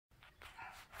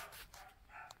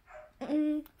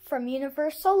from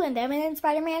Universal and Eminent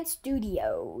Spider-Man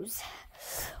Studios.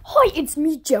 Hi, it's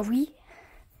me, Joey,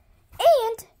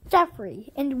 and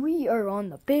Jeffrey, and we are on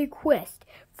the big quest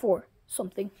for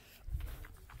something.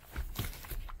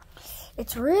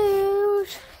 It's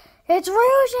Rouge. It's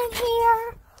Rouge in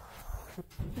here.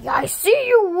 Yeah, I see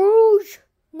you, Rouge.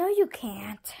 No, you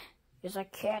can't. Yes, I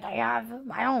can't. I have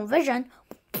my own vision.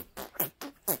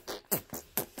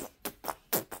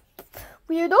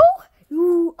 Weirdo,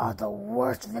 you are the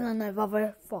worst villain I've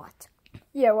ever fought.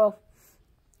 Yeah, well,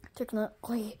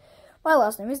 technically, my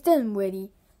last name is Dimwitty.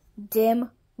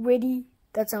 Dimwitty?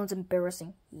 That sounds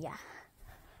embarrassing. Yeah.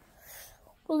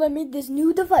 Well, I made this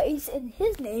new device, and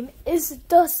his name is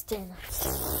Dustin.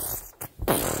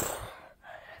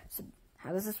 So,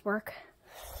 how does this work?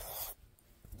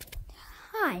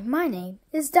 Hi, my name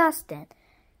is Dustin.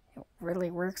 It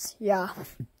really works? Yeah,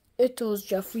 it does,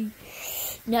 Jeffrey.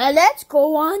 Now let's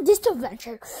go on this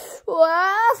adventure.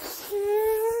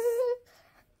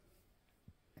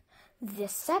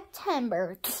 This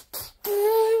September.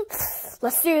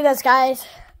 Let's do this, guys.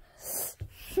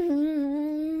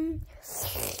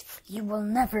 You will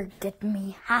never get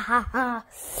me. Ha ha ha.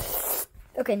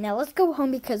 Okay, now let's go home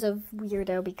because of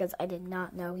Weirdo, because I did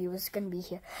not know he was going to be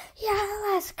here. Yeah,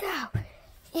 let's go.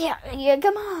 Yeah,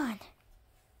 come on.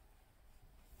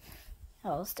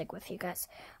 I'll stick with you guys.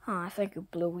 Oh, I think you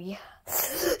Bluey.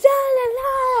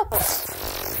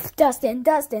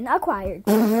 Dustin acquired.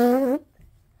 Yeah.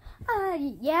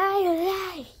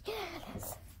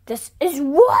 This is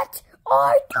what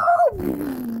I do.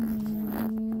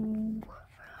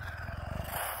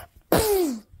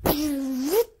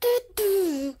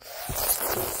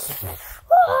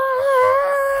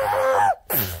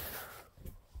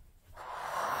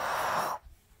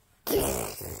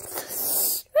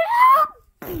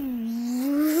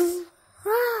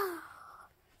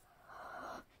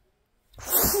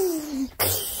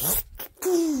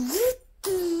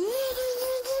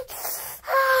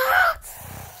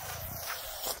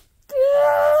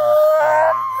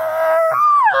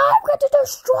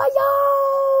 Destroy you!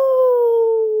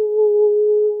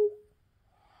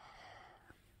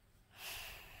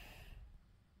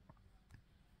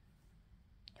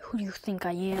 Who do you think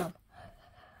I am?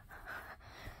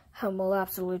 I will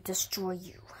absolutely destroy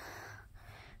you.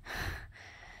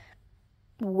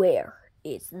 Where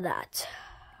is that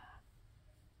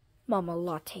Mama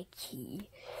Latte key?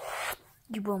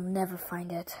 You will never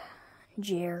find it,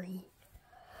 Jerry.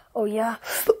 Oh yeah?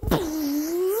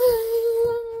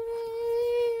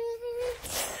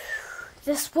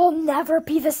 This will never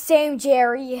be the same,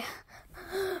 Jerry.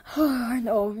 Oh,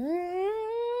 no.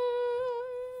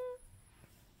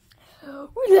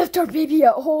 We left our baby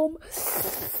at home.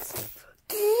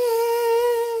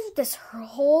 This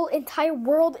whole entire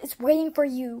world is waiting for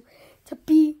you to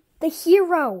be the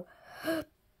hero. I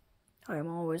am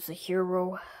always the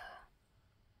hero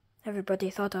everybody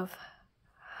thought of.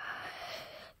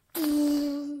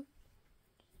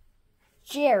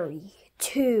 Jerry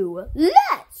 2.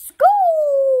 Let's go!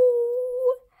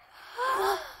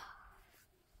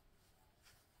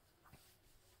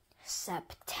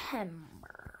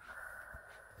 September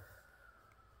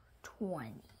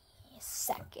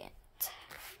 22nd.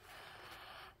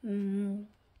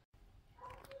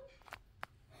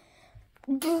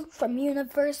 From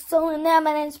Universal and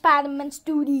Eminent Spider-Man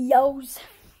Studios.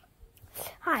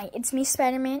 Hi, it's me,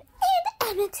 Spider-Man, and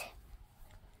Emmett,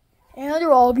 and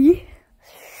Robbie,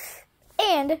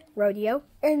 and Rodeo,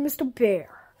 and Mr. Bear.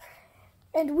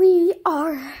 And we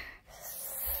are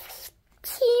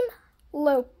Team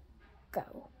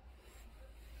Loco.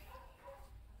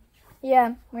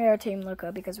 Yeah, we are Team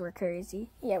Loco because we're crazy.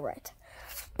 Yeah, right.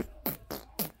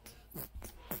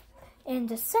 And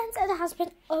since it has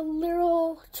been a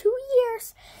little 2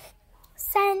 years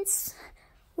since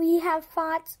we have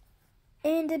fought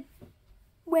and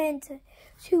went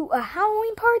to a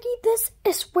Halloween party, this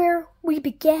is where we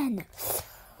began.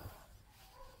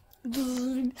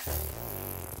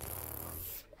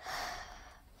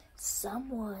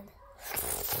 Someone,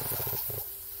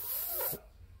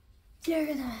 you're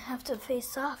gonna have to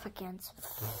face off against.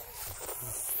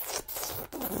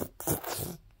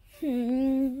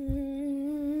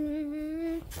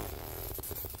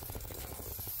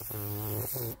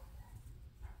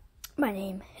 My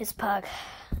name is Pug,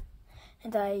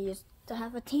 and I used to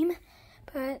have a team,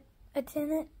 but I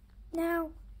didn't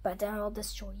now. But then I'll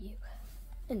destroy you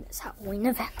in this Halloween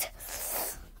event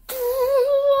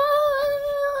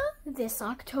this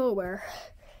October.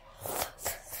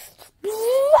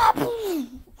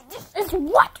 This is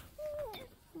what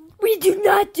we do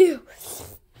not do.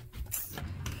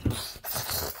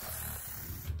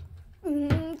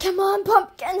 Come Come on,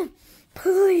 pumpkin.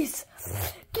 Please.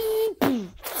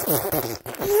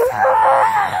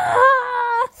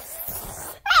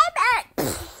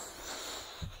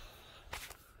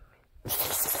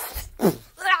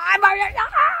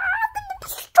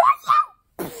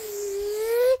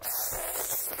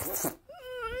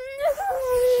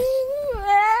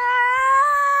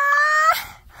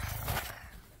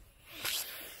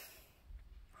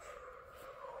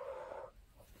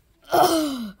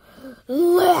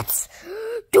 Let's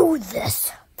do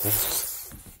this.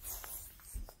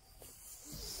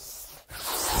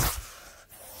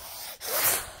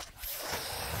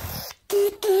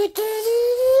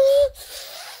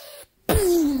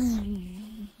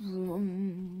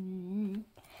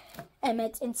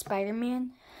 Emmett and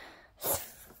Spider-Man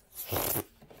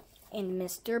and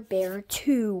Mr. Bear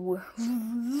 2.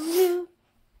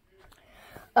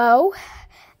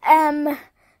 OMG.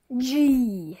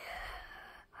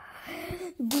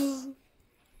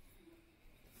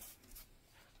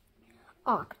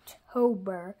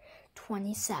 October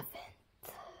 27th.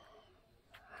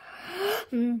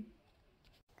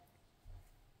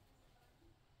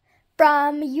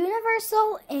 From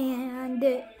Universal and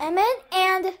Emmett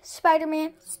and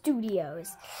Spider-Man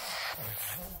Studios.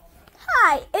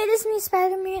 Hi, it is me,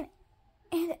 Spider-Man,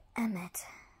 and Emmett,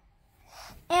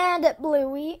 and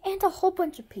Bluey, and a whole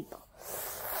bunch of people.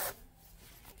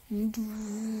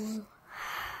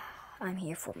 I'm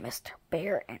here for Mr.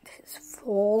 Bear and his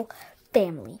full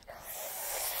family.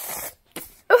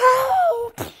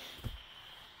 Whoa!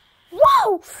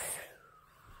 Whoa!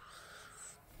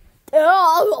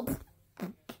 Oh!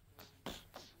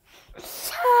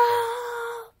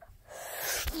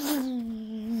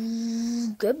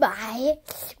 Goodbye.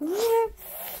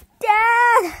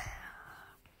 Dad!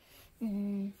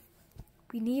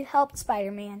 We need help,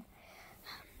 Spider-Man.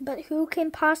 But who can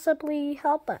possibly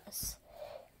help us?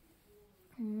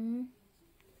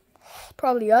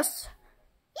 Probably us.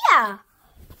 Yeah.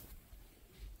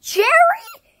 Jerry?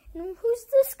 Who's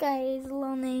this guy's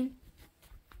little name?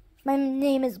 My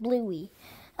name is Bluey.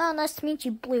 Oh, nice to meet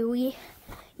you, Bluey.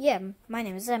 Yeah, my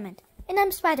name is Emmett. And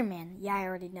I'm Spider-Man. Yeah, I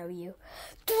already know you.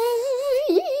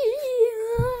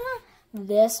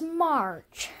 This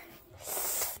March.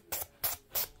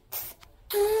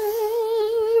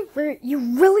 You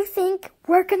really think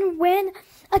we're gonna win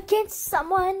against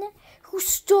someone who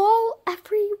stole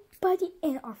everybody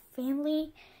in our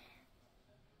family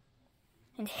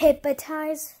and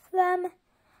hypnotized them?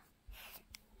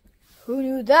 Who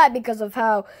knew that? Because of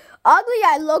how ugly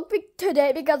I look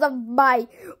today because of my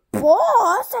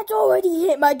boss that's already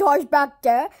hit my doors back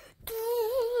there.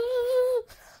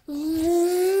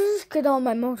 Get on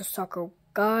my motorcycle,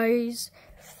 guys.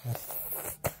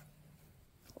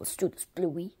 Let's do this,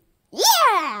 Bluey.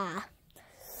 Yeah!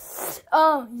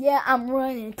 Oh, yeah, I'm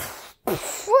running.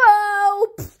 Whoa!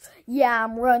 Yeah,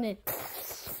 I'm running.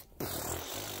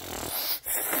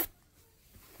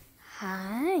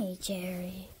 Hi,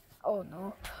 Jerry. Oh,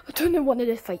 no. I don't want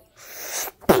to fight.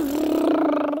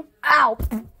 Ow!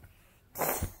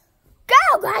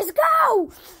 Go, guys,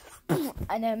 go!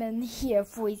 And I'm in here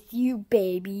with you,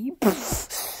 baby.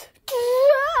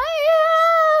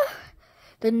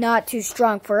 They're not too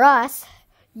strong for us.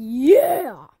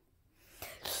 Yeah!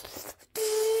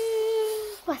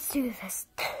 Let's do this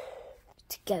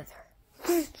together.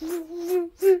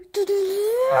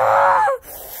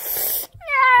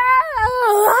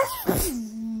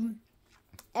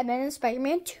 Emmett and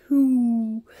Spider-Man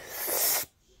 2.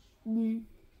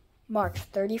 March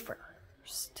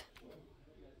 31st.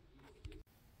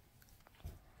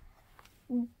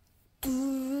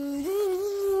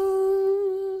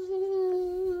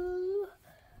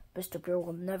 Mr. Bear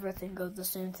will never think of the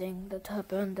same thing that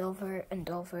happened over and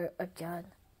over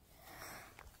again.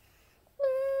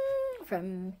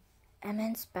 From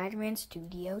Emmett Spider-Man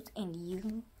Studios and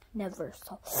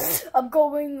Universal. I'm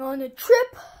going on a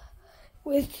trip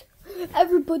with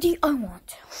everybody I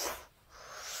want.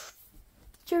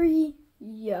 Jerry,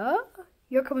 yeah?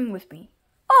 You're coming with me.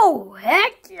 Oh,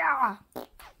 heck yeah!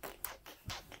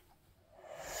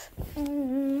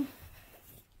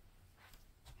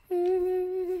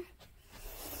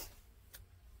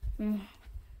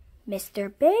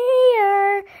 Mr.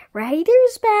 Bear,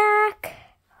 Ryder's back.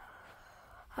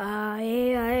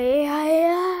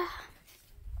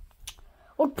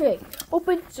 Okay,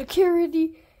 open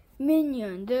security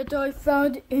minion that I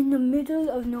found in the middle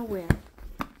of nowhere.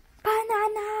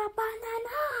 Banana,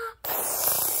 banana.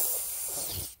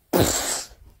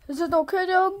 Is it okay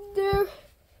down there?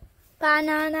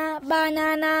 Banana,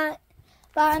 banana,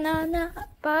 banana,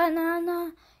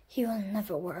 banana. He will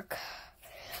never work.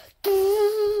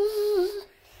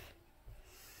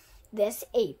 this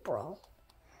April.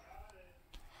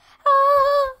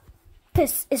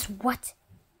 This is what?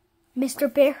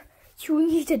 Mr. Bear, you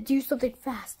need to do something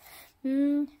fast.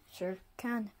 Sure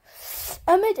can.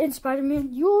 Emmett and Spider-Man,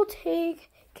 you'll take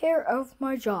care of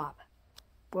my job.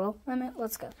 Well, Emmett,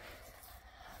 let's go.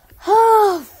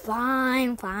 Oh,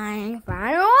 fine.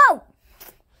 Oh!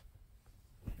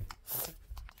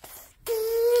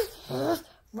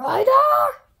 Ryder!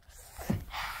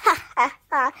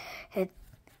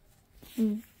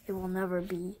 It will never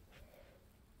be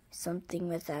something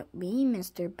without me,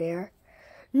 Mr. Bear.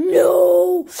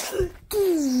 No!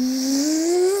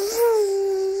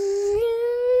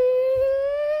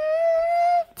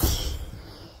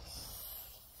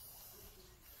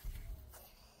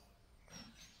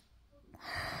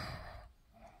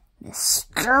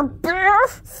 Mr. Bear?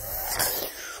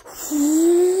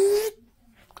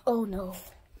 Oh no.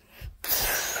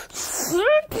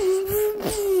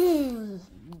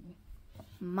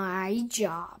 My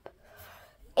job.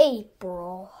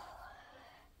 April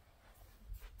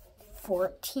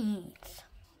 14th.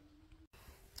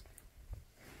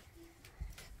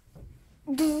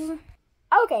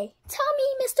 Okay, tell me,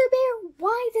 Mr. Bear,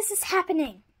 why this is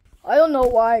happening. I don't know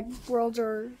why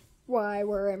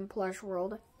we're in Plush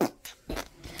World.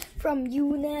 From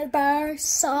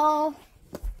Universal.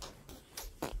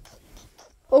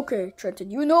 Okay, Trenton,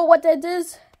 you know what that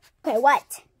is? Okay,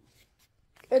 what?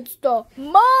 It's the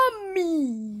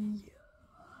mommy.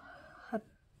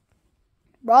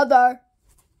 Brother.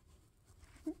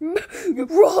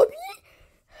 Robbie?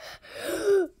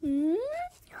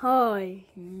 Hi.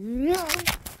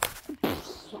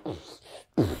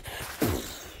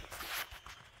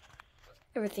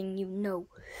 Everything you know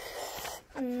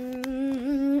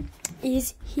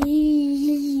is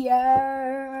here.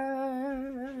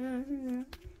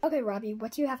 Okay, Robbie,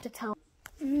 what do you have to tell?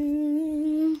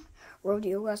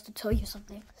 Rodeo has to tell you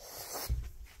something.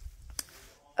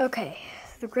 Okay,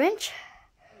 the Grinch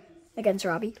against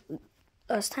Robbie.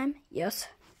 Last time, yes,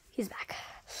 he's back.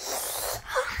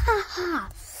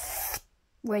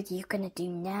 What are you gonna do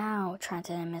now,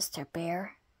 Trenton and Mr.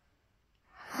 Bear?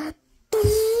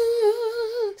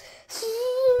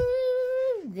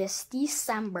 This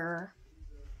December.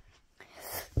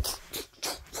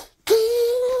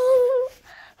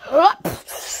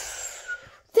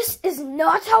 This is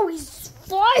not how we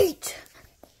fight.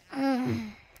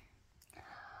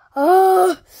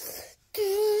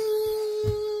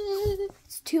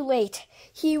 It's too late.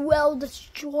 He will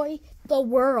destroy the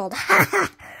world.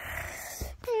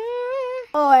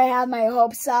 Oh, I have my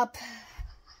hopes up.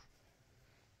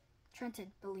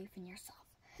 Trenton, believe in yourself.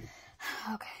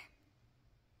 Okay.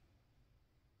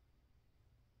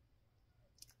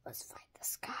 Let's fight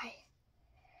this guy.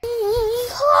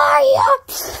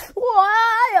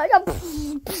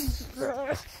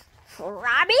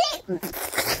 Robbie?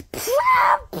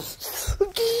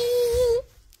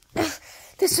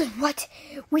 This is what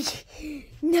we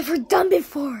never done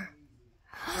before.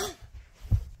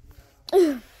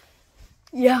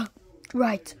 Yeah,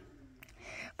 right.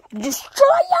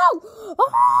 Destroy you!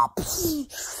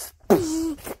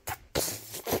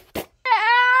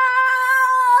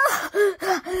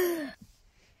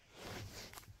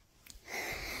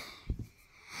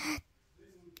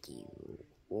 You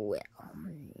will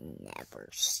never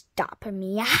stop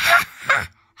me.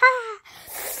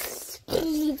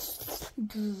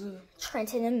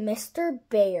 Trenton and Mr.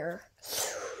 Bear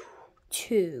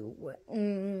 2.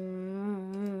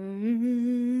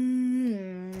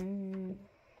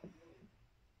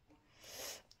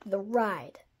 The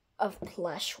Ride of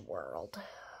Plush World.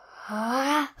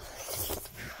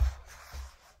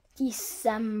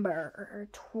 December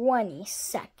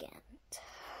 22nd,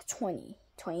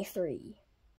 2023.